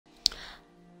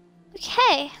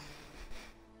Okay.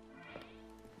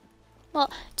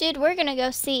 Well, dude, we're gonna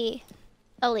go see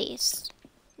Elise.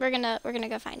 We're gonna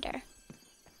go find her.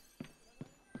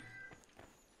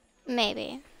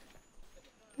 Maybe.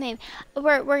 Maybe.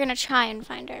 We're gonna try and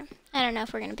find her. I don't know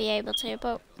if we're gonna be able to,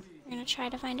 but we're gonna try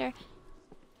to find her.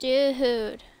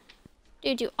 Dude.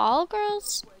 Dude, do all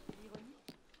girls?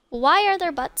 Why are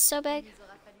their butts so big?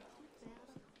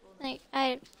 Like,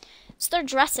 it's their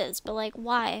dresses, but like,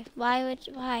 why? Why?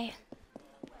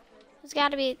 There's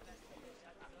gotta be...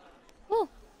 Ooh.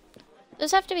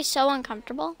 Those have to be so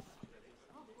uncomfortable.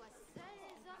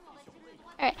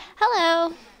 Alright,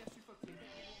 hello.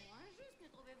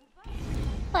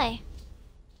 Play.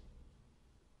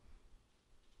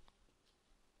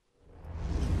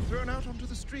 Thrown out onto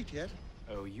the street yet?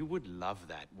 Oh, you would love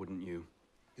that, wouldn't you?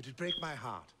 It'd break my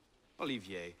heart.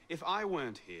 Olivier, if I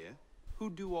weren't here,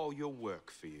 who'd do all your work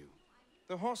for you?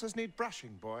 The horses need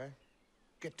brushing, boy.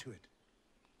 Get to it.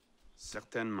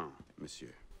 Certainement,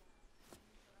 monsieur.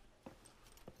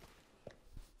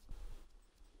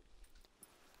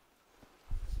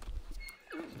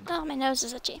 Oh, my nose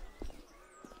is itchy.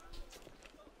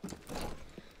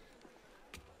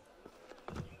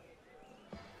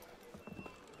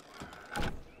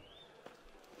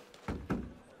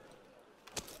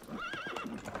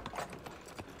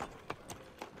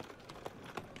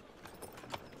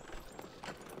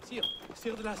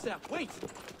 Sire de la Serre, wait!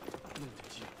 Nom de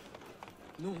Dieu.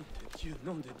 Nom de Dieu,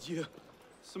 nom de Dieu.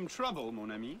 Some trouble, mon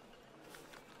ami?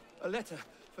 A letter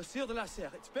for Sire de la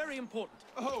Serre. It's very important.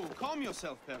 Oh, calm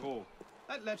yourself, Perrault.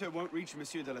 That letter won't reach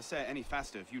Monsieur de la Serre any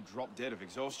faster if you drop dead of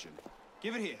exhaustion.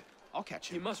 Give it here. I'll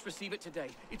catch him. You must receive it today.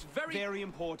 It's very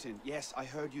important. Yes, I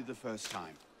heard you the first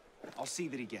time. I'll see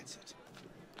that he gets it.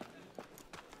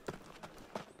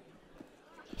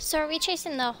 So are we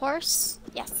chasing the horse?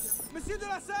 Yes. Monsieur de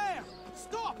la Serre!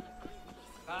 Stop!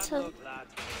 So lad.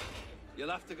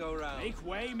 You'll have to go round. Make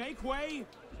way, make way!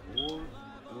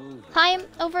 climb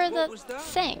over the was that?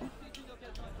 thing.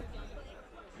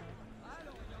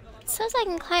 It says I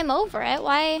can climb over it.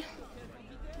 Why?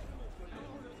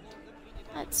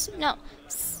 That's no.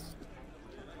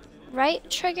 Right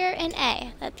trigger and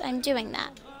A. I'm doing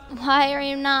that. Why are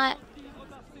you not?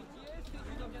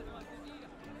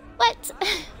 What?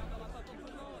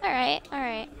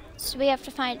 Alright. So we have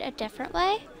to find a different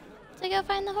way to go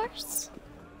find the horse?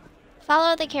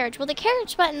 Follow the carriage. Well, the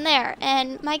carriage button there,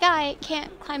 and my guy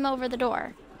can't climb over the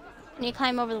door. Can you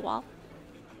climb over the wall?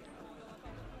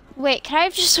 Wait, can I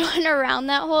have just went around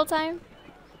that whole time?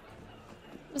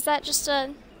 Was that just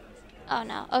a... Oh,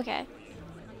 no. Okay.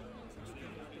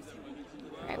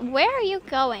 Alright, where are you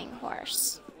going,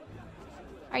 horse?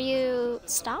 Are you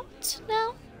stopped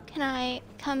now? Can I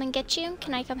come and get you?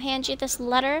 Can I come hand you this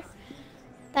letter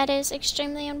that is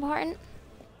extremely important?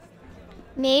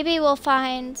 Maybe we'll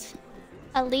find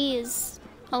Elise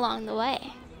along the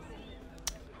way.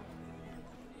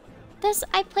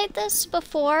 I played this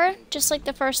before, just like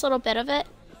the first little bit of it,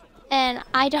 and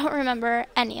I don't remember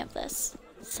any of this.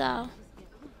 So,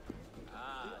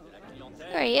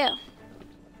 who are you?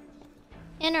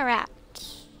 Interact.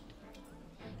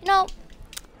 You know,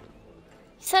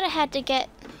 he said I had to get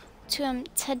to him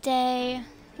today,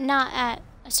 not at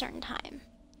a certain time.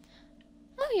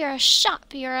 Oh, you're a shop.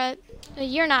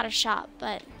 You're not a shop,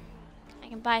 but I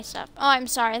can buy stuff. Oh, I'm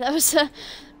sorry. That was a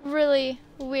really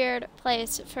weird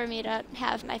place for me to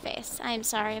have my face. I'm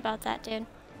sorry about that, dude.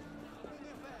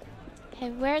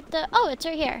 Okay, oh, it's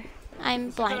right here. I'm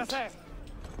blind.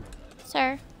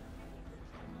 Sir.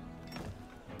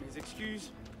 Please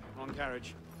excuse. Wrong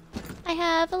carriage. I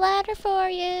have a ladder for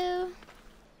you.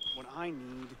 What I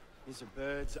need is a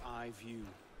bird's eye view.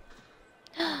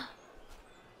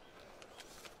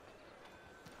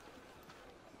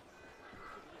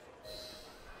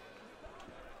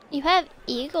 You have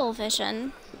eagle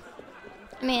vision.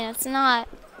 I mean, it's not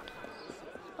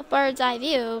a bird's eye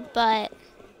view, but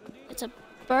it's a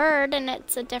bird and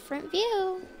it's a different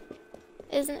view.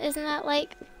 Isn't that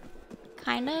like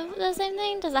kind of the same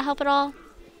thing? Does that help at all?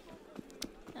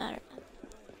 I don't know.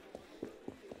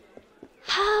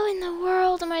 How in the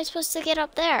world am I supposed to get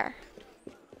up there?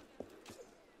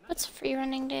 What's free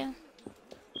running do?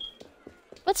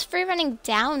 What's free running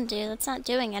down do? That's not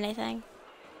doing anything.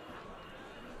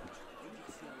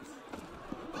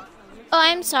 Oh,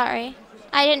 I'm sorry.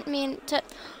 I didn't mean to...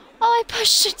 Oh, I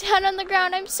pushed it down on the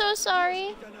ground. I'm so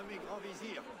sorry.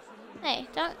 Hey,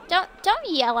 don't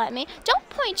yell at me. Don't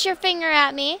point your finger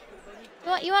at me.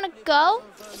 You want to go?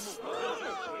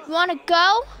 You want to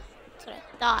go? That's what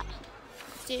I thought,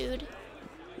 dude.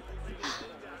 Oh,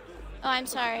 I'm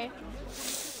sorry.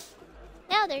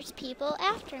 Now there's people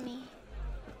after me.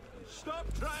 Stop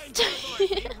trying to avoid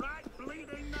me right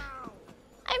bleeding now.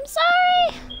 I'm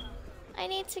sorry. I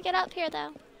need to get up here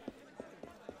though.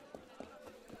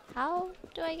 How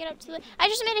do I get up to the... I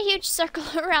just made a huge circle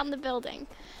around the building.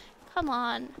 Come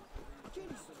on.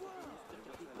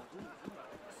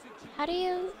 How do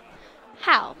you...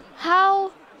 How?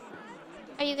 How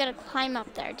are you gonna climb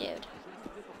up there, dude?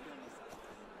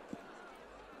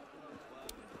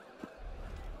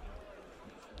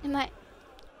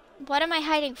 What am I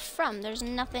hiding from? There's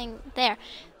nothing there.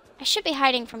 I should be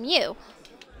hiding from you.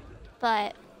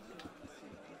 But...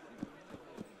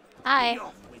 Hey,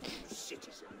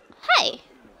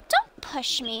 don't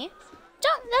push me.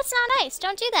 That's not nice.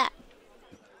 Don't do that.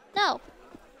 No.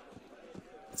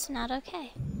 It's not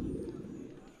okay.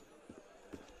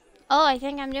 Oh, I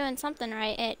think I'm doing something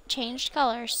right. It changed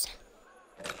colors.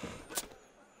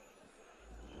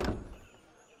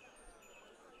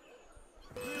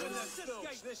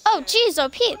 Oh, geez, oh,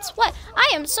 Pete, what?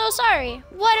 I am so sorry.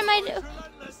 What am I doing?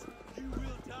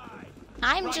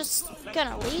 I'm just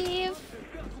gonna leave.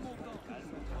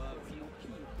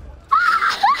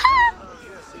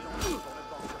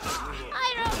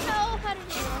 I don't know how to do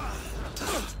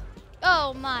this.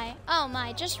 Oh my,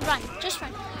 just run,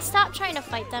 Stop trying to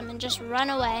fight them and just run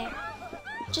away.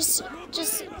 Just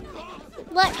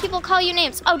let people call you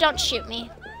names. Oh, don't shoot me.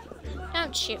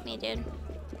 Don't shoot me, dude.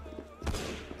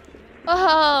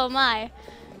 Oh my,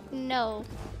 no.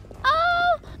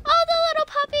 Oh, the little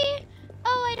puppy.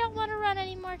 Oh, I don't want to run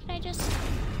anymore. Can I just...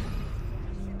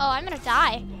 Oh, I'm gonna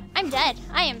die. I'm dead.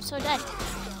 I am so dead.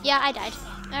 Yeah, I died.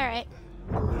 All right.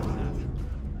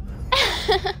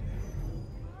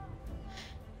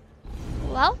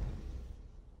 Well,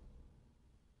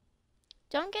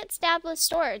 don't get stabbed with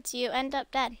swords. You end up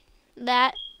dead.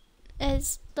 That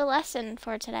is the lesson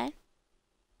for today.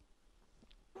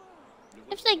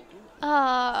 It's like,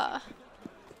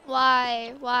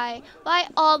 why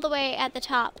all the way at the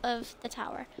top of the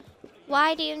tower?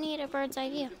 Why do you need a bird's eye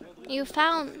view? You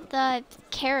found the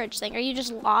carriage thing. Are you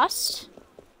just lost?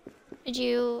 Did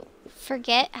you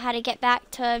forget how to get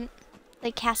back to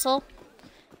the castle?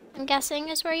 I'm guessing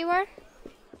is where you were.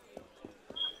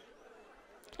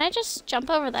 Can I just jump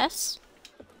over this?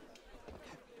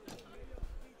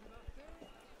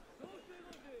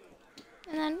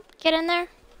 And then get in there?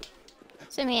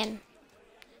 Zoom in.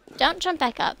 Don't jump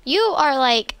back up. You are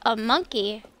like a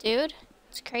monkey, dude.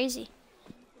 It's crazy.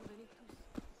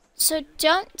 So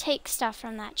don't take stuff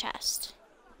from that chest.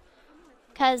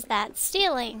 'Cause that's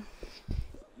stealing.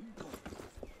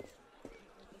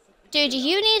 Dude,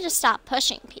 you need to stop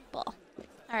pushing people.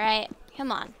 Alright,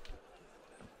 come on.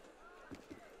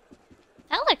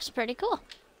 That looks pretty cool.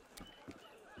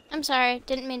 I'm sorry,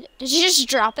 didn't mean to... Did you just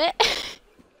drop it?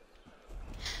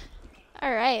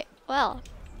 Alright, well.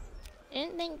 I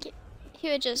didn't think he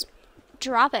would just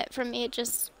drop it from me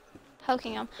just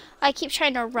poking him. I keep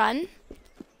trying to run,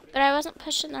 but I wasn't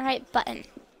pushing the right button.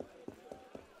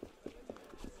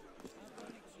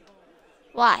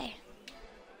 Why?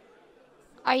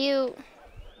 Are you...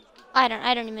 I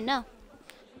don't even know.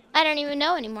 I don't even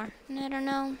know anymore. I don't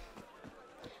know.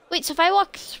 Wait, so if I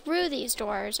walk through these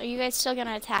doors, are you guys still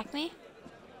gonna attack me?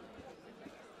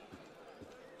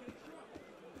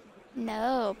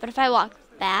 No, but if I walk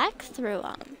back through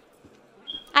them.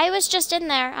 I was just in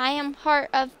there. I am part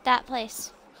of that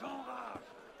place.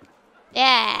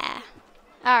 Yeah.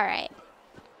 Alright.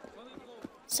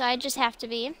 So I just have to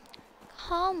be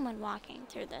calm when walking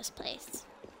through this place.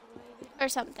 Or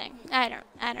something. I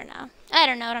don't know. I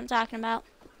don't know what I'm talking about.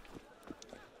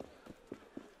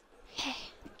 Okay.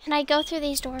 Can I go through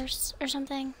these doors or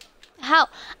something? How?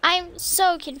 I'm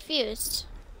so confused.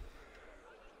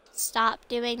 Stop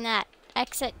doing that.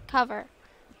 Exit cover.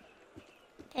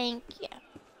 Thank you.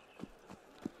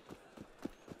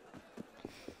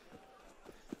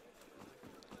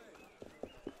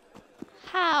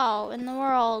 How in the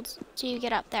world do you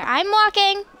get up there? I'm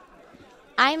walking.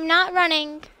 I'm not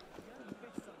running.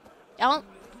 Don't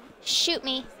shoot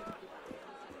me.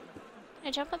 Can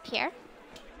I jump up here?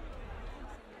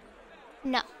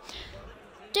 No.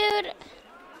 Dude,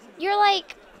 you're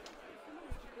like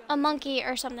a monkey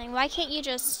or something. Why can't you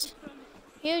just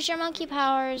use your monkey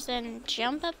powers and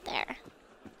jump up there?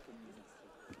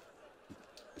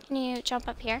 Can you jump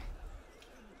up here?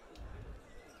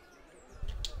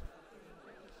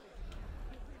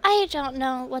 I don't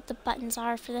know what the buttons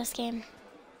are for this game.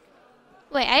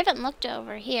 Wait, I haven't looked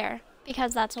over here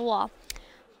because that's a wall.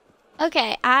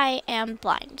 Okay, I am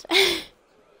blind.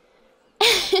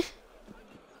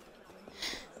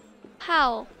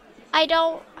 How? I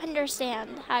don't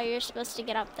understand how you're supposed to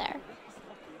get up there.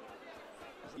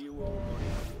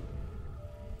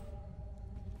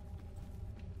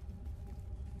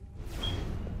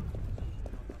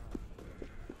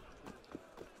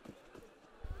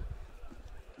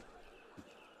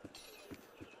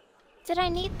 Did I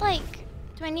need like,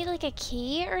 do I need like a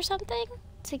key or something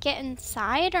to get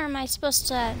inside, or am I supposed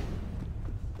to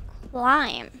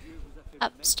climb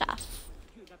up stuff?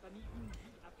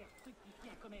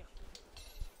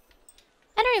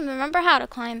 I don't even remember how to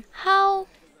climb. How?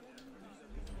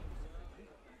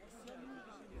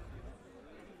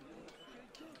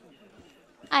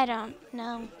 I don't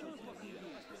know.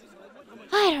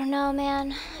 I don't know,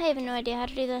 man. I have no idea how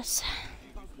to do this.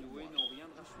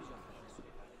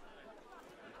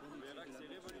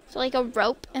 So like a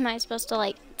rope, am I supposed to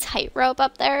like tightrope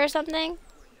up there or something?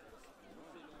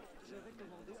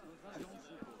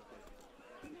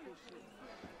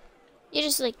 You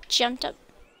just like jumped up.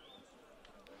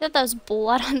 I thought that was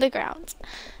blood on the ground.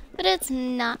 But it's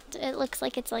not. It looks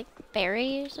like it's like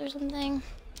berries or something.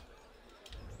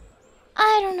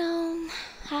 I don't know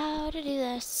how to do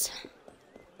this.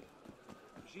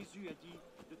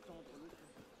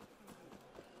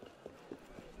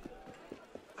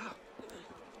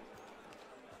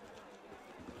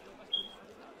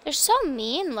 They're so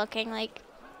mean looking, like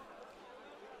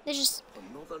they just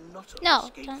no,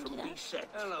 don't do that.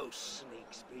 Hello,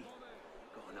 Sneaksby.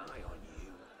 Got an eye on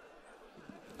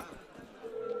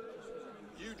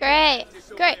you. Great,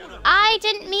 great. I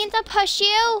didn't mean to push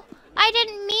you. I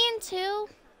didn't mean to.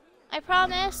 I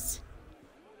promise.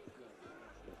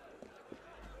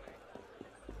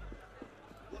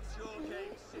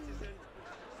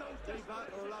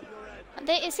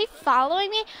 Is he following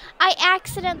me? I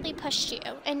accidentally pushed you,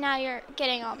 and now you're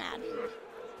getting all mad.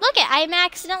 Look I'm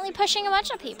accidentally pushing a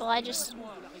bunch of people.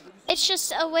 It's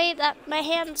just a way that my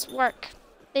hands work.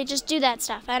 They just do that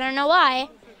stuff. I don't know why.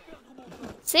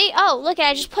 See? Oh, look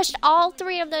I just pushed all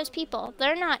 3 of those people.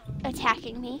 They're not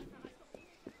attacking me.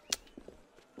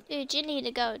 Dude, you need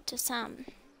to go to some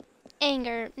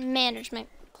anger management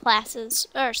classes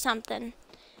or something.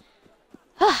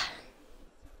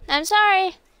 I'm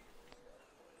sorry.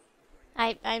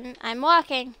 I'm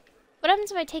walking. What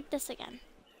happens if I take this again?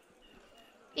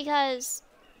 Because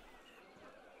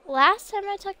last time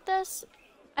I took this,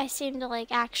 I seemed to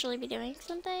like actually be doing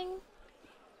something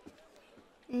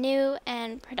new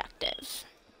and productive.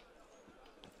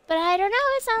 But I don't know,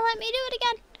 it's not letting me do it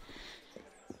again.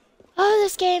 Oh,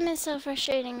 this game is so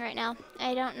frustrating right now.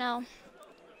 I don't know.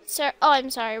 Sir, oh,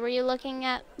 I'm sorry. Were you looking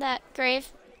at that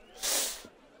grave?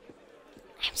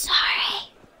 I'm sorry.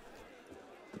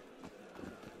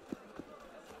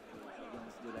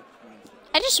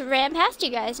 I just ran past you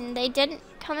guys and they didn't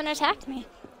come and attack me.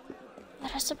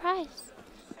 What a surprise.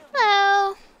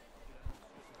 Hello.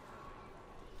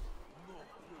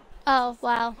 Oh,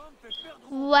 wow.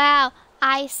 Wow.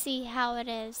 I see how it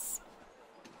is.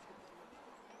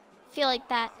 I feel like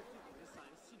that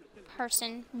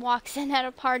person walks in at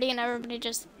a party and everybody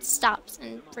just stops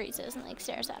and freezes and like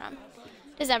stares at them.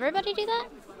 Does everybody do that?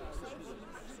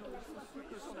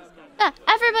 Yeah,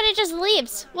 everybody just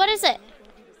leaves. What is it?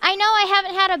 I know I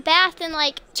haven't had a bath in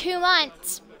like 2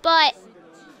 months, but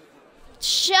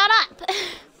shut up.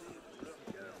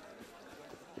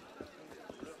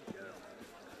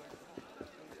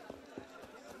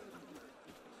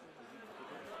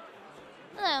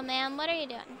 Hello, ma'am. What are you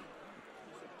doing?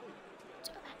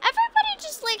 Everybody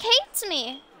just like hates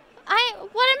me.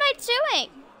 What am I doing?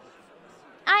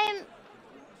 I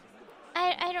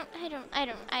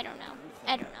don't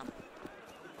know.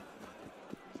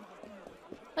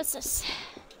 What's this?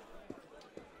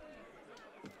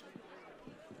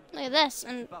 Look at this.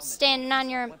 I'm standing on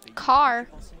your cart,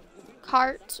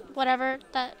 whatever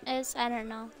that is. I don't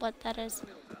know what that is.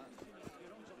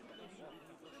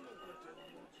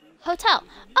 Hotel.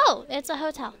 Oh, it's a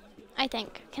hotel, I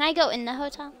think. Can I go in the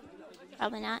hotel?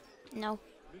 Probably not. No.